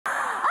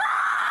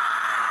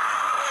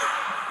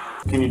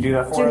Can you do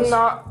that for us? Do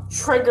not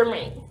trigger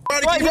me.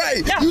 Right,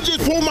 you just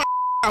pulled my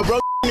out, bro.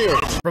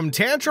 From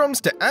tantrums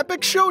to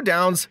epic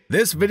showdowns,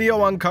 this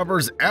video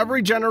uncovers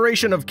every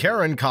generation of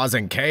Karen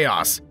causing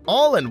chaos,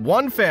 all in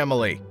one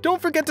family.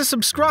 Don't forget to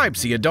subscribe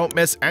so you don't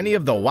miss any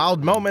of the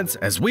wild moments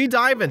as we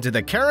dive into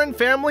the Karen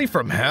family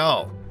from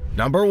hell.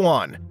 Number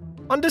 1.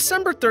 On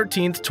December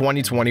 13th,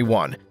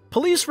 2021,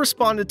 police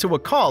responded to a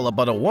call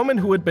about a woman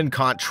who had been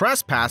caught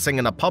trespassing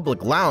in a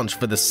public lounge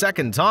for the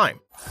second time.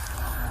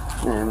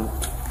 And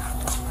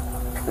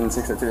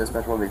 602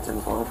 dispatch will be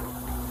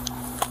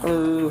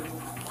 1012.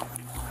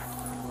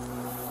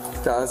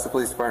 That's the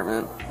police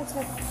department.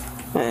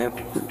 Hey,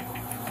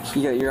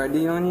 you got your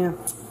ID on you?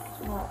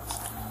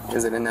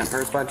 Is it in that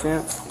purse by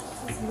chance?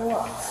 It's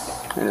not.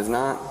 It is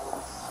not?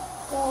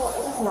 No,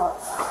 it is not.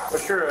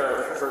 What's your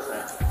first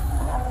name?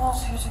 I'm not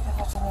here to give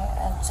out any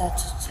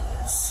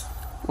identities.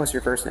 What's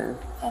your first name?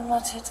 I'm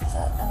not here to give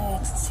out any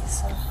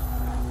identities, sir.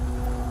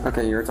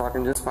 Okay, you were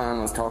talking just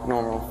fine. Let's talk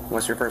normal.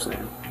 What's your first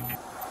name?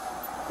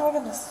 Oh my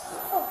goodness.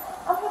 Oh,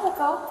 I'm gonna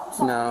go.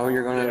 No,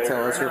 you're going to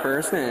tell us your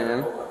first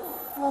name.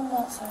 No, I'm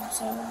not, sir. I'm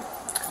sorry.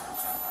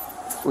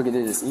 We can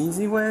do this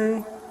easy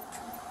way,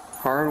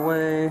 hard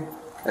way.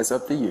 It's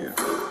up to you.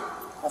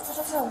 What's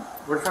it do?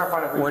 We're trying to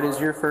find out who What you is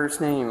are. your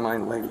first name, my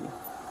lady?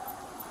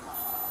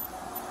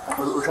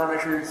 We're trying to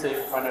make sure you're safe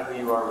and find out who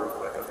you are real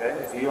quick, okay?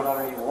 If you don't have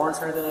any warrants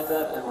or anything like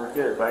that, then we're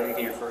good. But I need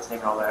to get your first name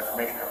and all that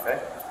information, okay?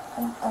 I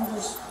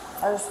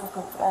just woke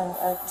up and I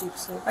have deep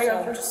sleep. I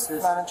got so I'm just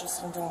not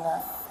interested in doing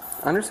that.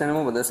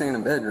 Understandable, but this ain't a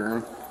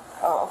bedroom.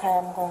 Oh, okay,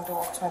 I'm going to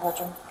walk to my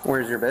bedroom.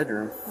 Where's your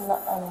bedroom? No,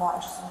 I'm not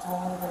interested in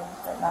telling anybody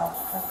right now.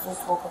 I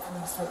just woke up from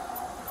my sleep.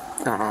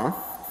 Uh-huh.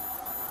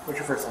 What's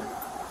your first name?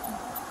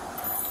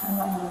 I'm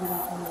not going to give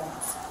out any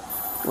names.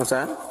 What's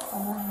that?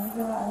 I'm not going to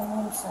give out any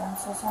names, sir. I'm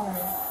so sorry.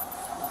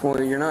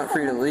 Well, you're not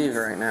free to leave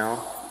right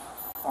now.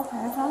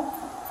 Okay, fine.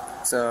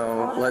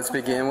 So let's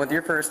begin with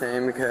your first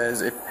name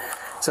because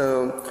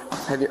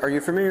are you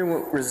familiar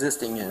with what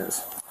resisting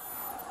is?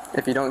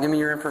 If you don't give me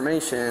your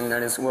information,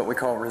 that is what we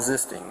call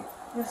resisting.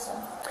 Yes,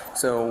 sir.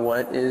 So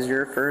what is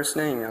your first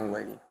name, young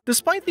lady?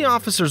 Despite the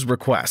officer's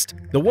request,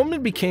 the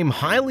woman became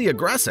highly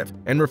aggressive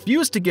and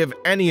refused to give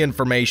any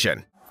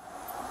information.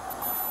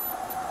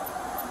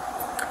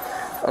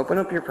 Open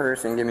up your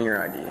purse and give me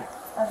your ID. I don't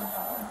have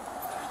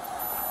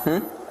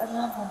one. Hmm? I don't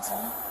have one,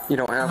 sir. You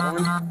don't have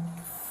one?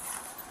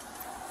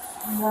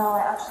 No, I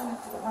actually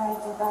have to get my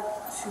ID back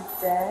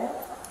today.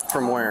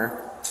 From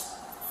where?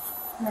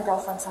 My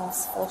girlfriend's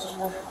house,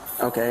 allegedly.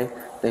 Okay,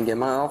 then give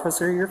my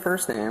officer your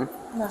first name.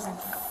 No, thank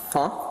you.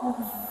 Huh? No,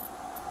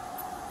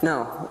 thank you.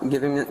 No,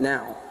 give him it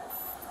now.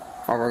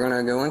 Or we're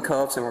gonna go in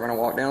cuffs and we're gonna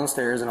walk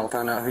downstairs and I'll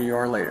find out who you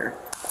are later.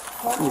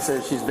 What? You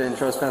said she's been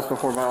trespassed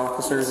before by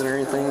officers and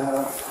everything?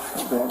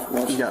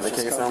 You got the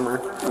case number?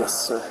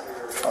 Yes, sir.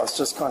 I was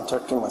just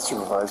contacting my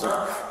supervisor,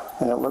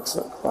 and it looks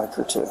like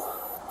her too.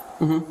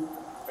 Mm-hmm.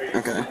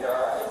 Okay.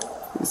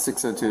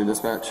 602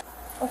 dispatch.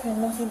 Okay,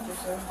 no thank you,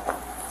 sir.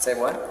 Say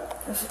what?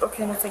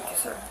 Okay, no thank you,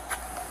 sir.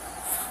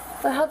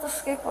 I had the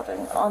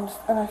skateboarding on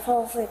and I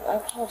fell asleep. I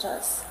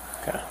apologize.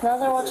 Okay. Now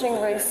they're watching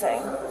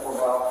racing.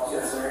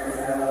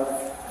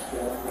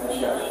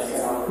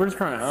 We're just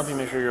trying to help you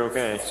make sure you're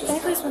okay. Can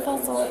you please move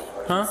out the way?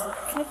 Huh?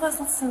 Can you please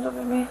not stand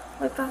over me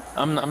like that?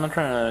 I'm not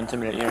trying to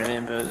intimidate you or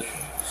anything, but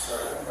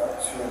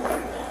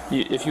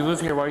if you live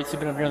here, why are you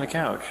sleeping up here on the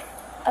couch?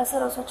 I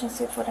said I was watching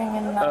skateboarding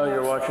and Oh,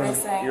 you're watching.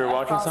 racing. You're I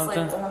watching fell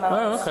asleep something. in the middle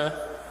Oh, of okay.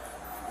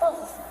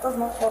 Oh, does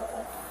not feel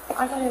good.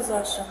 I gotta use the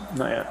restroom.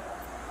 Not yet.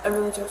 I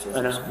really do have to use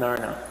I the know. restroom. Not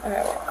right now.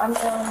 Okay, well, I'm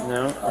done.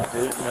 No,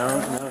 dude,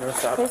 no,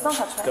 stop. Please don't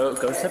touch me. Go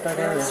sit back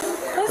over there. Please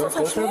Go don't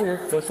touch sit over me. here.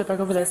 Go sit back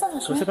over there. Please don't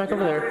touch Go me. sit back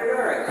over there.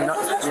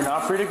 You're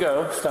not free to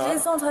go. Stop.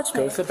 Please don't touch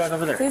me. Go sit back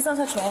over there. Please don't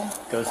touch me.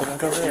 Go sit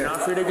back over there. You're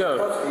not free to go.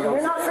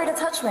 You're not free to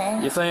touch me.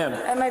 Yes, I am.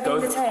 Am I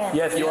being detained?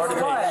 Yes, you are For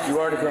detained. what? You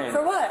are detained.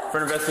 For what? For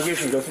an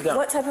investigation. Go sit down.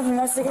 What type of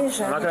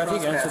investigation? I'm not gonna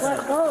take you again. Sit Let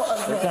down. go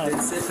of me.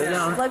 Sit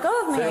down. Let go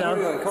of me. Sit down.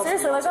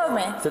 Seriously, let go of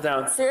me. Sit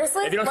down.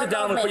 Seriously? If you don't Let sit go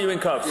down, of we'll me. put you in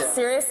cuffs.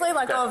 Seriously,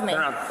 let go of me.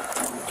 Turn around.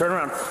 Turn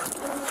around.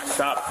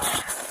 Stop.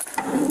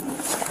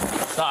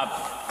 Stop.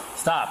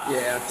 Stop.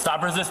 Yeah.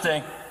 Stop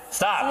resisting.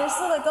 Stop.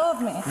 Seriously, let go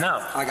of me.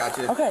 No. I got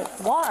you. Okay,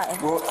 why?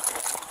 Well,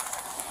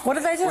 What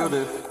did I do? will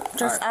do.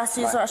 Just All right, ask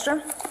to use the bye.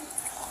 restroom?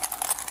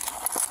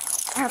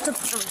 I have to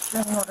put the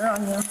restraining order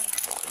on you.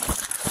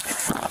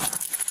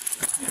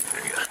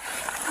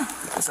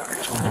 Sorry.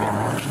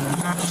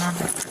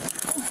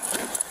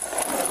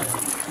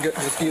 Good.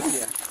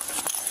 Yeah.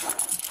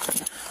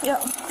 Yep.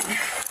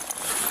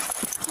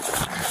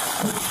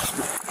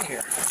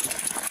 Here.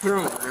 Put her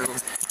on the room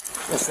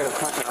instead of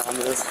punching on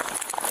this.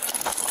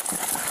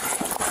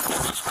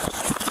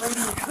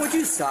 Would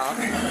you stop?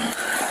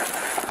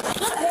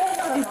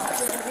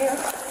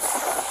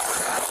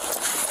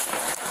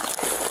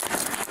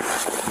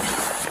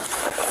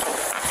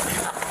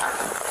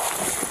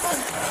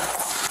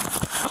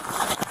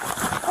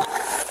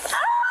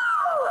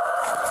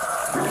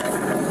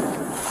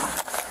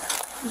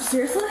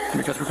 Seriously? Can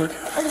you touch real quick?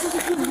 I just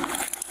have to pee.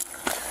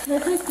 Can I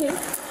please pee?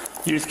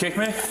 You just kicked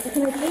me?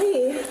 Can I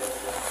pee?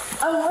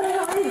 I'm wondering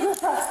how many good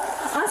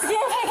stuff. I'm scared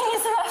if I can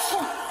use the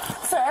restroom.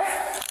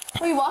 Sir,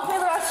 will you walk me to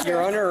the restroom?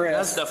 You're under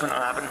arrest. That's definitely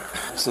not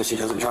happening. So she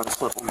doesn't try to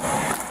slip them.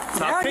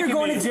 Now you're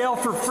going to jail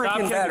for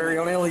freaking battery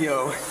on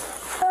LEO.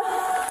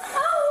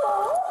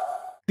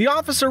 The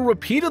officer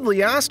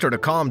repeatedly asked her to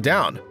calm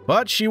down,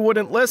 but she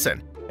wouldn't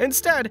listen.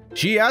 Instead,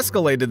 she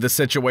escalated the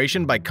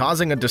situation by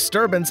causing a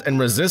disturbance and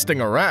resisting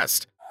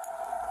arrest.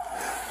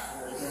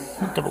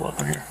 Double up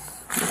in here.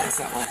 Let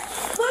go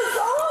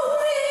of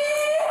me!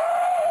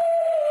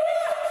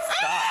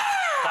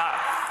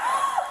 Stop.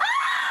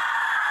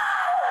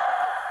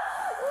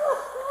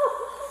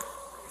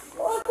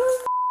 What the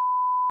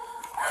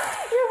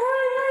You're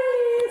hurting my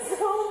knees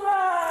so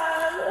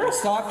bad.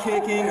 Stop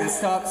kicking and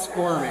stop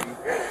squirming.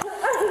 I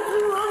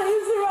just want to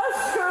use the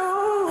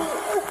restroom.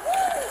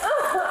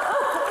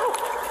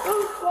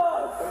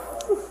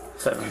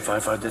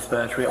 755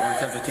 dispatch, we at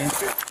 11015.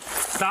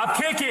 Stop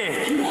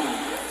kicking!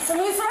 So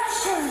use the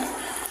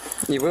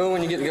restroom. You will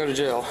when you get to go to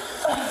jail.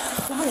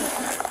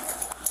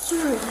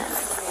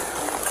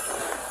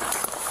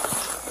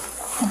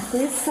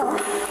 Please stop.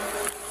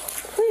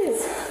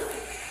 Please.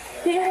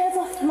 Get your hands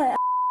off my ass.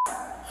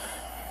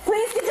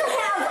 Please get your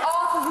hands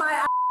off of my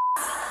ass.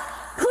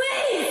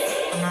 Please!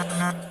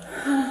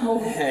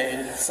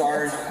 Hey,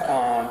 sorry. If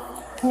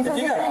you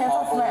got a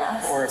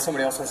hobble, or if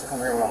somebody else wants to come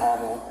here with a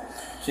hobble,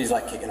 she's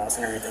like kicking us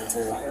and everything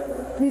too.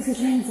 Please get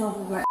your hands off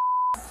of my ass.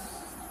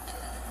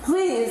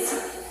 Please.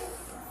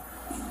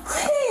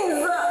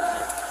 Please.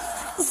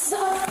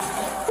 Stop.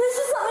 Please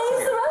just let me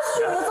use the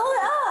restroom. That's all I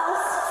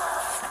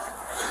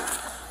asked.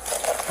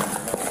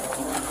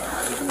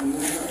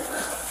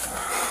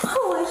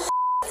 Holy shit.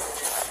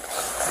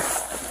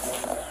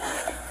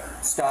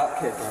 Stop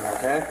kicking,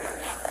 okay?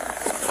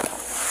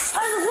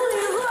 I just want to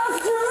use the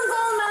restroom. That's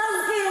all I'm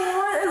asking.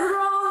 What is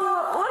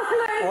wrong? What can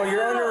I do? Well,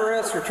 you're under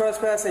arrest for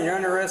trespassing. You're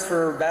under arrest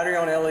for battery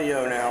on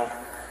LEO now.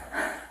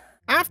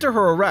 After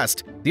her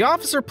arrest, the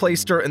officer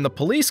placed her in the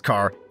police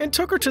car and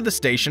took her to the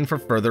station for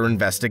further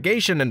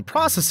investigation and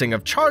processing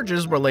of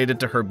charges related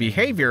to her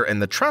behavior in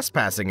the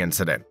trespassing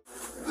incident.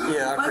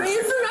 Yeah, Let me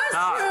use the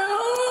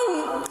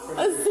restroom.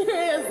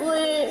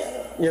 Seriously.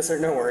 yes, sir.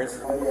 No worries.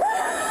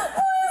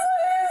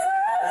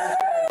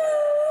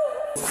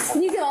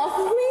 Can you get off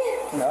of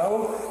me?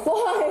 No,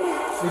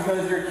 Why?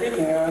 because you're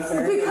kicking us.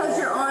 And Because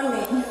you're on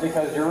me.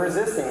 because you're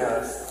resisting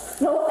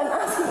us. No, I'm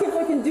asking if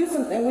I can do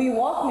something. Will you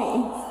walk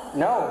me?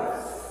 No,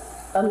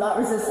 I'm not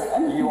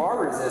resisting. you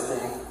are resisting.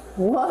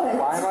 What?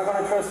 Why am I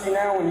going to trust you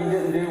now when you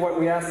didn't do what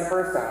we asked the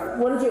first time?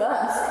 What did you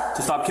ask?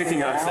 To stop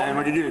kicking us, and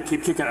what do you do?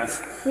 Keep kicking us.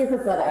 You're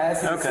pathetic. I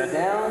asked you to sit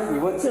down. You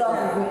wouldn't sit Get off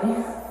down. of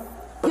me.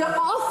 Get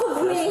off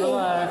of me.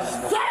 Relax.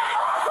 Get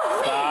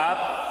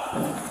off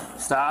of me.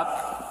 Stop.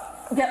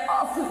 Get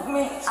off of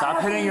me.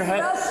 Stop hitting your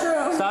head.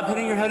 Stop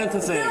hitting your head into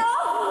Get things.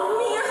 off of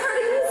me. You're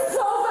hurting me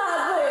so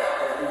badly.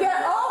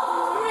 Get off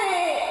of me.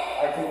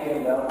 I can get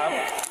him down.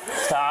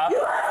 Stop. You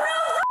have no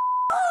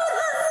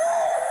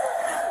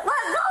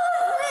Let go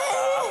of me.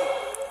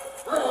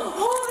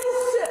 Holy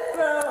shit,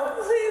 bro.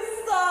 Please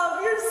stop.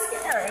 You're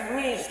scaring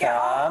me. Get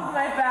off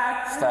my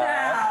back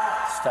now.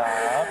 Stop. Stop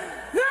hitting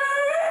your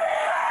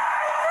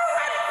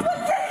head against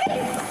the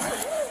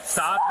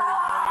gate.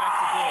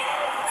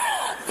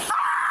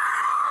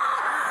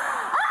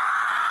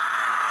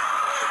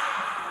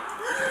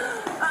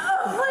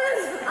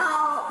 Please,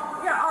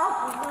 get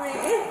off of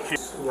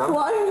me.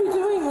 Why are you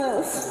doing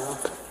this?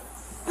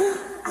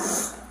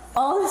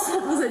 All I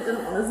said was I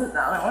didn't want to sit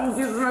down. I wanted to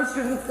use the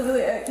restroom. It's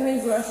literally it. Can I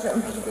use the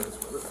restroom?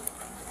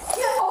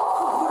 Get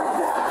off of my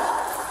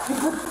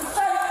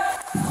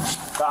back.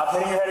 Stop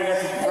hitting your head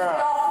against the Get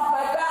ground. off of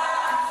my back.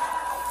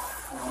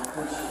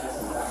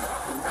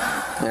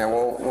 Yeah,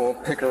 we'll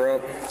pick her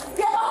up.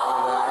 Get off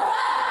of my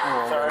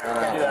back. Sorry, I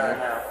can't do that right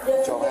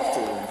now. Y'all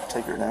have to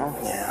take her down?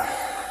 Yeah.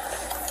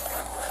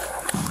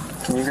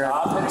 Can you grab?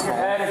 Stop hitting your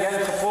head against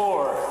the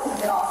floor.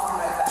 Get off of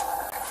my back.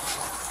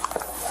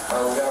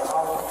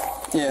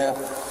 Yeah.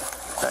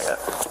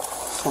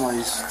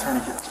 Somebody's trying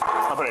to get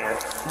I'll put it here.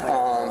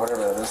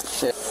 whatever that is.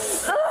 Shit.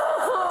 You're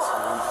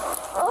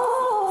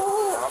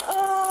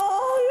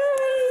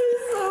hurting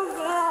so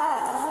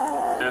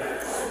bad.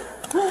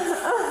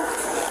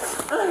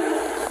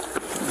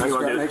 How you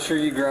want to do Make it? sure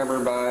you grab her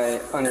by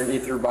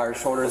underneath her, by her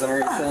shoulders and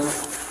everything.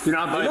 Do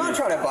not Do bite not me.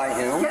 try to bite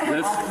him.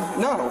 This.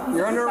 No,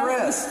 you're under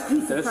arrest.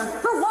 This.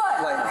 For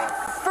what? Like,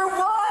 For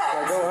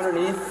what? go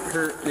underneath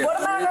her. Yeah, What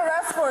am I under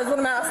arrest for is what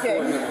I'm asking.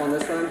 on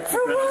this one.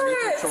 For Underneath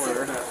what? her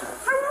shoulder.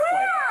 For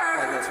where?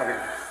 Like this right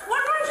here. What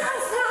am I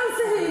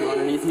trespassing?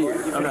 Underneath here.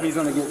 Okay. He's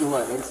gonna get in the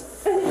legs.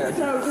 Yeah.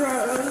 So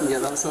gross. You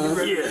get that,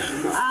 son? Yeah.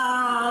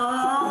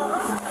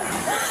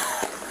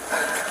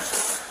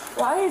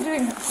 Why are you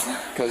doing this?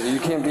 Because you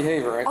can't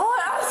behave, right? All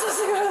I asked was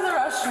to go to the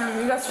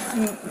restroom. You guys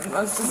are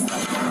most just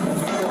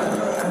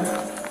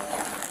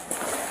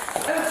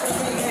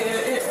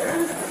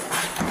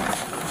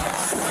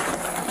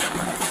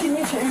Can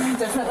you treat me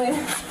differently?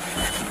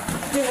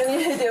 Do you have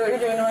any idea what you're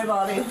doing to my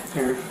body?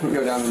 Here,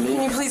 go down the knee.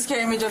 Can you please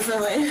carry me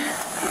differently?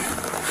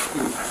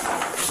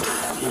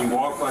 Can you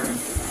walk like a...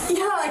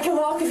 Yeah, I can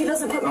walk if he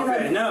doesn't put me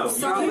Okay, in no.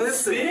 Stop. You're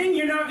spitting,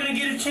 you're not going to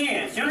get a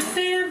chance. You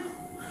understand?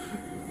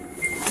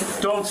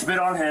 Don't spit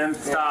on him.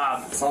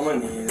 Stop. It's on my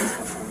knees.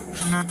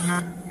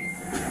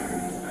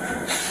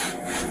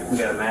 You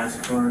got a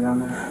mask corner down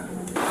there?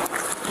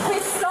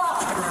 Please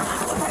stop.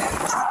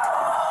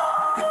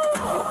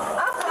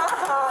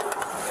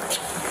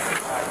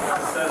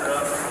 Set her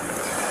up.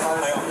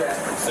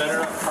 Set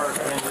her up first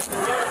and then just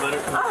let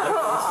her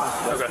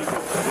come. Okay.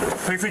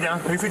 Put your feet down.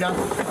 Put your feet down.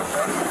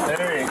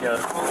 There you go.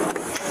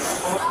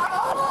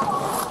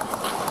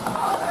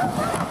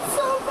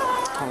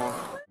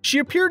 She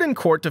appeared in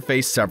court to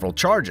face several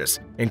charges,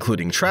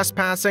 including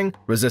trespassing,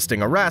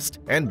 resisting arrest,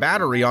 and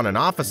battery on an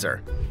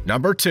officer.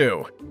 Number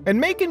 2. In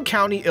Macon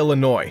County,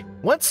 Illinois,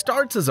 what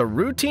starts as a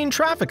routine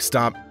traffic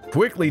stop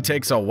quickly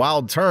takes a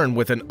wild turn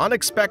with an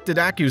unexpected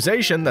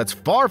accusation that's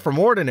far from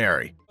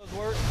ordinary.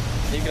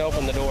 You can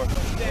open the door.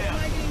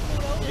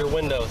 Your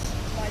windows.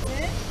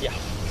 Yeah.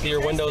 See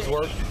your windows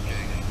work?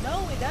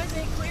 No, it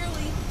doesn't, clearly.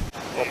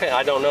 Okay,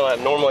 I don't know that.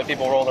 Normally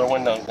people roll their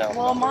windows down.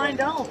 Well, mine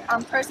don't.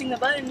 I'm pressing the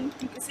button.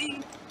 You can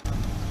see.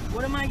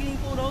 What am I getting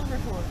pulled over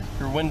for?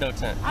 Your window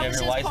tint. You I have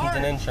was your just license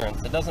and parked.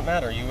 insurance. It doesn't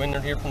matter. You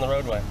entered here from the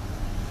roadway.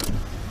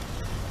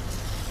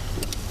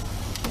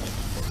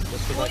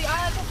 Well, I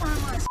have to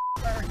find my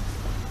first.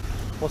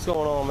 What's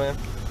going on, man?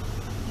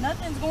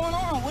 Nothing's going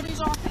on. What is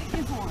y'all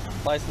picking for?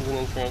 License and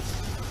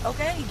insurance.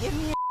 Okay, give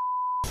me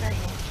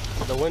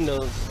a The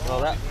windows, well,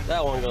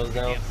 that one goes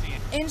down.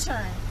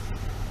 insurance.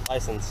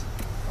 License.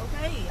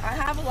 Okay, I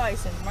have a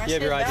license. My You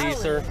have your ID,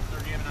 sir?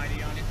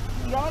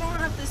 Y'all don't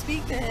have to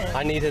speak to him.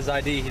 I need his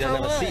ID. He doesn't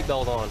For have a what?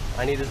 seatbelt on.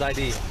 I need his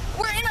ID.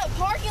 We're in a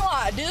parking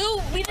lot, dude.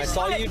 We I just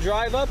saw you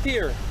drive up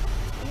here.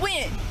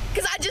 When?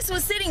 Because I just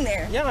was sitting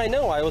there. Yeah, I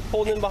know. I was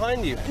pulled in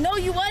behind you. No,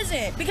 you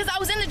wasn't. Because I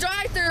was in the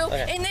drive-thru,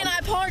 Okay. and then I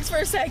parked for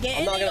a second,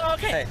 and then y'all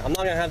came. Hey, I'm not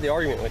gonna have the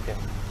argument with you.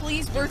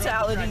 Police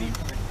brutality.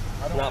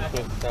 Not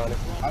brutality.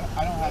 I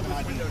don't have an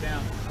ID.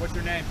 Down. What's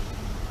your name?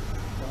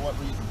 For what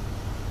reason?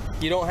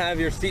 You don't have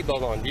your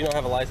seatbelt on. Do you not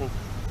have a license?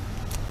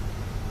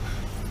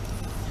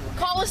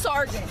 Call a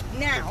sergeant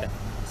now. Okay.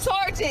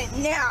 Sergeant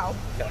now.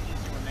 Okay.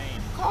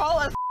 Call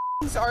a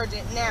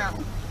sergeant now.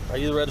 Are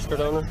you the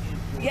registered owner?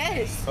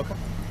 Yes. Okay.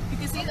 You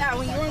can see that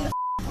when you're in the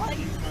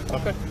plate.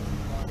 Okay.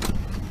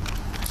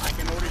 I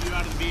can order you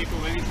out of the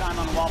vehicle anytime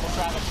on a lawful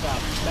traffic stop.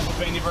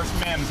 Pennsylvania versus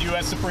Mims,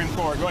 U.S. Supreme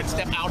Court. Go ahead and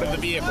step out of the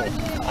vehicle.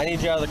 I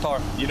need you out of the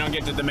car. You don't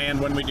get to demand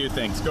when we do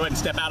things. Go ahead and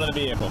step out of the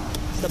vehicle.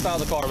 Step out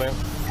of the car, man.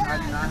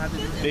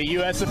 The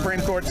U.S.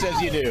 Supreme Court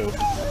says you do.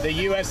 The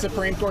U.S.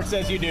 Supreme Court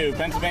says you do.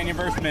 Pennsylvania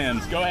versus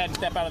Mims. Go ahead and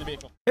step out of the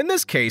vehicle. In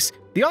this case,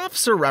 the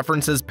officer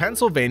references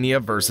Pennsylvania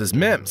versus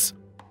Mims,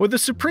 where the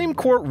Supreme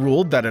Court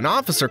ruled that an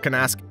officer can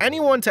ask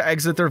anyone to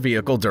exit their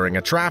vehicle during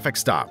a traffic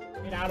stop.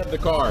 Get out of the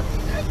car.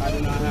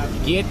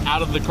 Get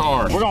out of the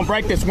car. We're going to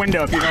break this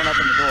window if you don't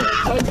open the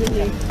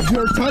door.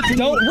 You're touching me.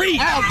 Don't reach.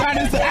 Ow, that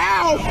is,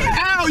 ow,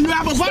 ow, you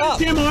have a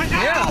body cam on.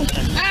 Ow,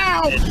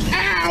 ow,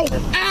 ow,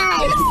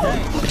 ow.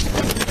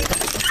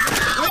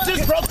 I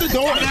just broke the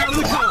door. Get out of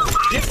the car.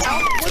 Get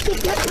out. What the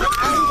fuck?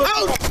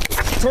 Ow.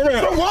 Turn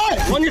around. For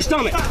what? On your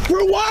stomach.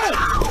 For what?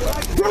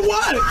 For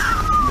what?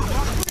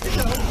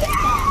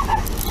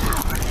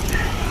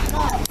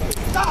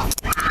 Stop.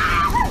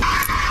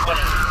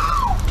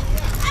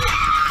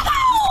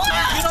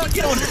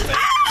 Get on your face.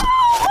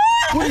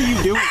 What are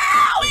you doing?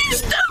 Ow, you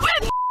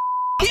stupid!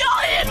 You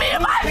don't hit me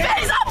in my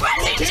face! I'm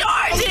pressing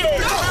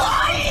charges!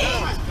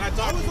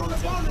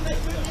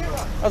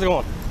 How's it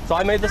going? So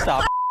I made the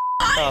stop.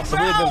 So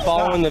we had been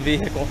following the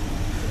vehicle.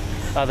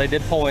 They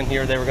did pull in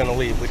here. They were going to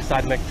leave. We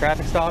decided to make a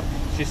traffic stop.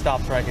 She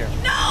stopped right here.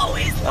 No,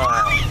 he's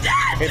falling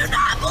dead! Do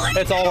not believe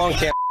It's all on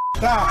camera.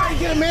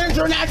 Get a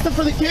manager and ask them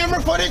for the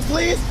camera footage,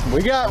 please.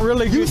 We got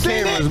really good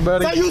cameras,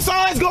 buddy. So you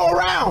saw us go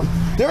around.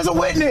 There's a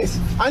witness.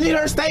 I need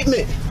her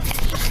statement.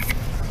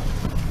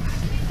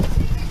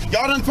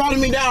 Y'all done followed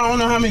me down I don't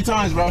know how many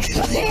times, bro.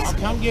 I'll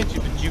come get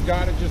you, but you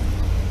got to just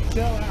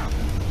chill out.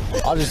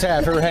 I'll just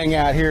have her hang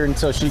out here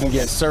until she can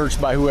get searched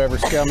by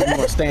whoever's coming. I'm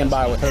going to stand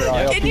by with her.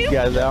 I'll help you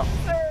guys out.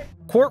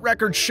 Court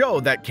records show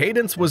that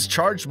Cadence was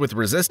charged with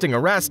resisting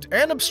arrest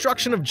and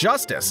obstruction of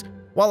justice,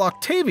 while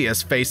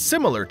Octavius faced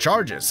similar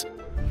charges.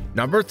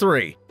 Number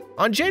 3.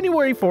 On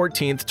January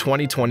 14,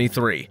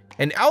 2023,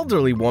 an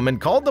elderly woman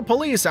called the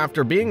police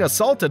after being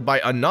assaulted by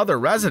another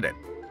resident.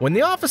 When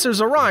the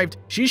officers arrived,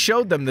 she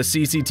showed them the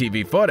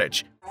CCTV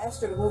footage. I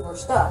asked her to move her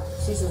stuff.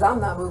 She says, I'm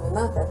not moving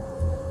nothing.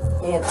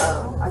 And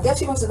I guess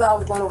she must have thought I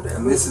was going over there.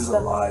 And this is a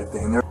live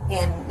thing.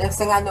 And next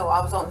thing I know,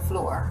 I was on the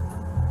floor.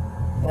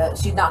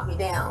 She knocked me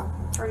down.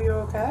 Are you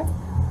okay?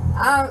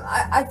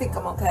 I think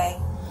I'm okay.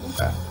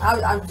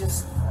 I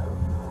just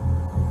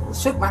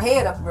shook my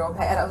head up real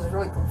bad. I was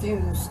really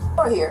confused.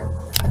 Here,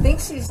 I think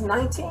she's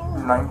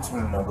 19. 19,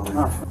 I believe.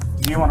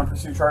 Do you want to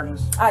pursue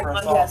charges?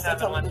 Yes, I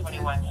told her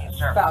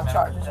to file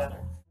charges.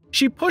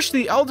 She pushed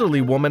the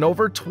elderly woman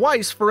over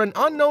twice for an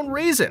unknown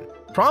reason,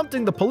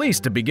 prompting the police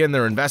to begin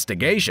their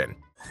investigation.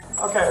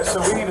 Okay,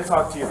 so we need to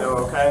talk to you though,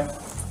 okay?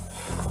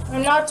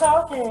 I'm not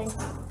talking.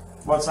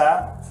 What's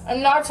that?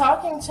 I'm not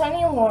talking to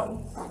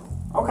anyone.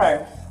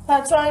 Okay.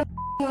 That's why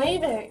I'm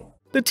leaving.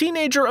 The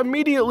teenager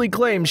immediately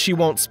claims she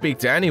won't speak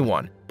to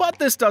anyone, but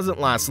this doesn't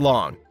last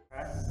long.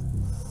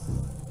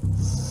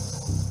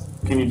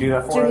 Can you do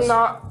that for us? Do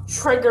not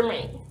trigger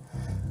me.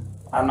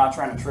 I'm not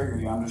trying to trigger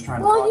you. I'm just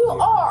trying to Well, talk you to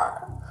you.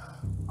 are.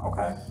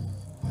 Okay.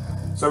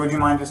 So would you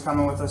mind just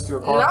coming with us to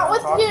a car? Not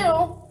with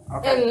you,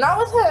 Okay. and not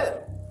with him.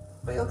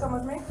 But you'll come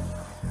with me?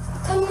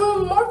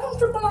 I'm more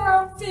comfortable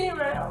around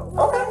females.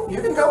 Okay,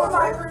 you can go with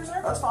my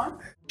cruiser. That's fine.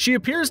 She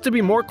appears to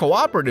be more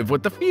cooperative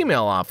with the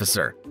female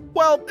officer.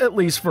 Well, at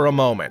least for a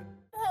moment.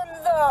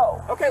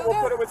 No. Okay,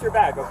 we'll put it with your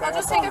bag, okay? I'll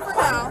just take it for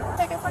now.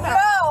 Take it for now.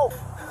 No.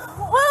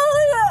 Well,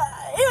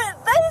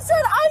 they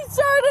said I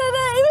started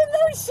it, even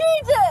though she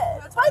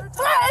did. By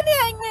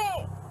threatening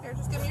me. Here,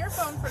 just give me your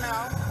phone for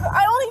now.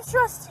 I only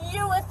trust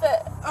you with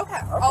it. Okay,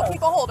 I'll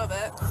keep a hold of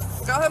it.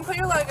 Go ahead and put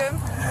your leg in.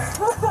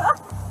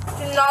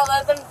 Do not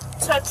let them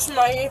touch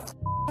my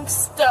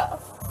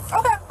stuff.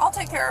 Okay, I'll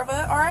take care of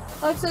it, alright?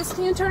 Alexis,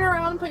 can you turn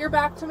around and put your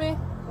back to me?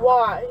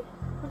 Why?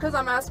 Because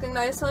I'm asking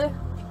nicely.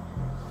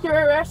 You're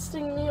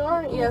arresting me,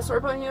 aren't you? Yes, we're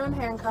putting you in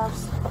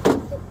handcuffs.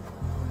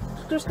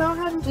 Just go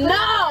ahead and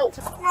No!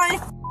 My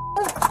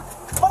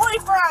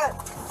boyfriend!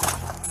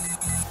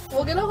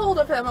 We'll get a hold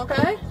of him,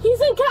 okay? He's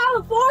in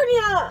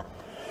California!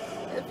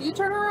 If you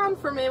turn around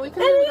for me, we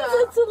can And do he's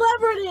that. a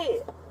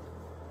celebrity!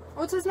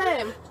 What's his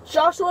name?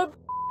 Joshua.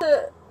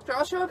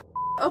 Joshua?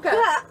 Okay.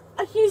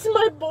 Yeah, he's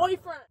my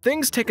boyfriend.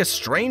 Things take a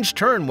strange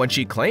turn when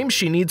she claims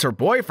she needs her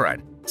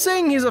boyfriend,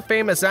 saying he's a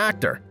famous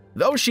actor,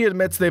 though she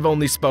admits they've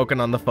only spoken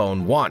on the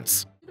phone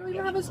once. You don't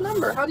even have his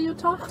number. How do you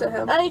talk to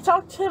him? I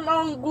talked to him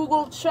on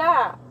Google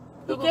Chat.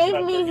 He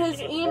gave me his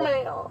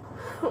email.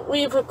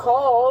 We've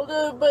called,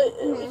 but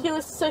he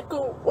was sick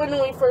when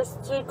we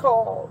first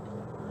called.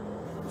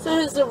 So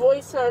his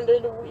voice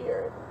sounded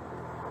weird.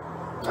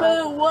 But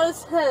it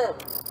was him.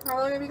 How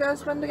long have you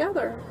guys been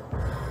together?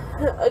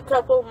 A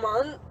couple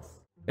months.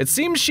 It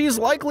seems she's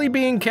likely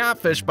being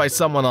catfished by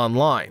someone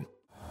online.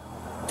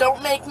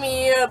 Don't make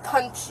me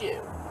punch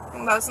you.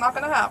 That's not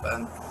gonna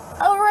happen.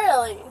 Oh,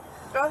 really?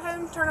 Go ahead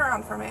and turn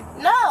around for me.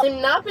 No,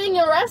 I'm not being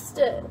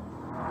arrested.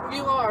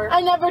 You are.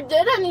 I never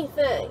did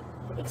anything,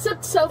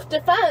 except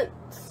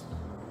self-defense.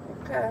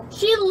 Okay.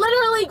 She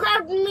literally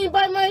grabbed me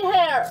by my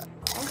hair.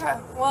 Okay.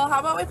 Well, how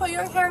about we put you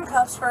in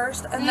handcuffs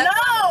first, and then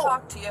No!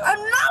 talk to you. I'm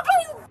not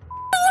being arrested!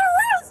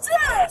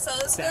 So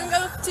this is gonna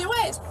go two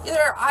ways.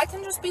 Either I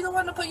can just be the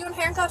one to put you in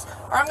handcuffs,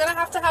 or I'm gonna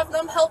have to have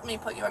them help me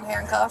put you in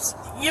handcuffs.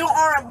 You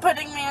aren't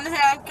putting me in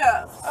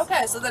handcuffs.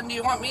 Okay, so then do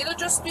you want me to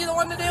just be the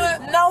one to do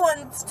it? No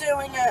one's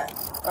doing it.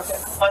 Okay.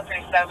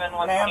 137,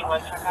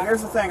 121.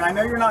 Here's the thing. I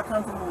know you're not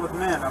comfortable with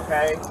men,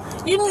 okay?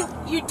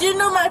 You do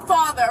know my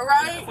father,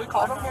 right? If we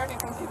called him here, do you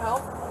think he'd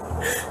help?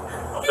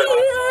 He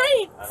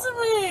hates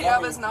me. You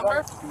have his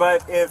number?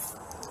 But if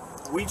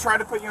we try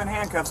to put you in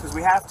handcuffs because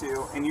we have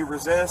to, and you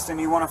resist and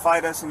you want to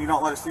fight us and you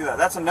don't let us do that,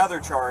 that's another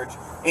charge.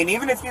 And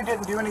even if you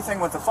didn't do anything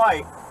with the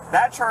fight,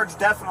 that charge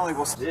definitely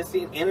will...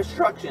 Resisting and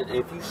obstruction.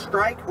 If you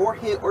strike or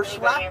hit or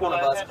slap one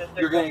of us,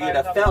 you're going to get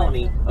a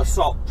felony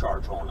assault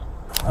charge on it.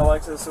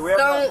 Alexis, so we have...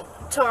 Don't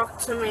talk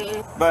to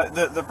me. But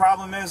the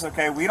problem is,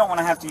 okay, we don't want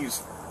to have to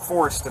use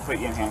force to put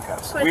you in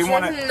handcuffs. But We you're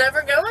want to...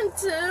 never going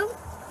to.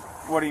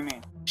 What do you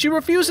mean? She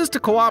refuses to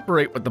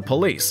cooperate with the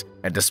police,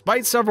 and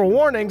despite several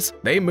warnings,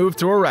 they move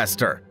to arrest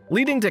her,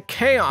 leading to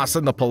chaos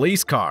in the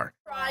police car.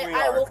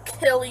 I will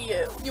kill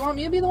you. You want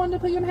me to be the one to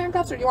put you in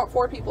handcuffs, or do you want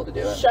 4 people to do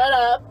it? Shut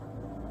up.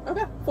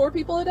 Okay, 4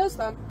 people it is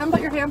then. And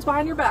put your hands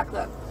behind your back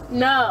then.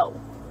 No.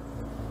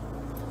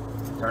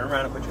 Turn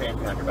around and put your hand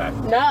behind your back.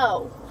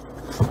 No.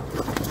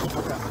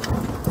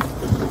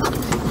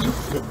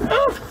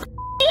 Oh,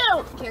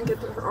 you! Can't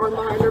get your arm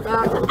behind your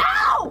back.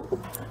 Ow!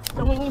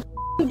 Don't you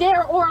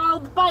dare or I'll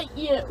bite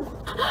you.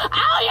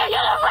 Ow, you're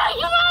gonna break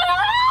my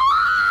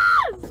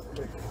ass!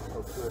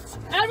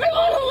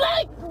 Everyone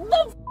let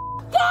the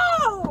go!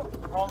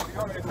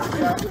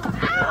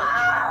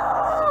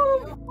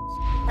 Ow!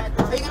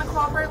 Are you gonna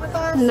cooperate with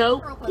us?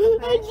 Nope.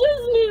 I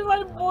just need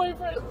my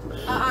boyfriend.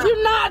 Do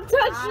not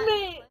touch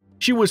me!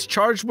 She was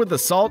charged with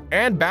assault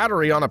and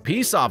battery on a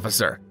peace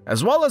officer,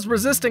 as well as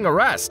resisting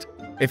arrest.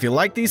 If you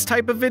like these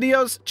type of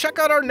videos, check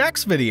out our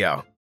next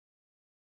video.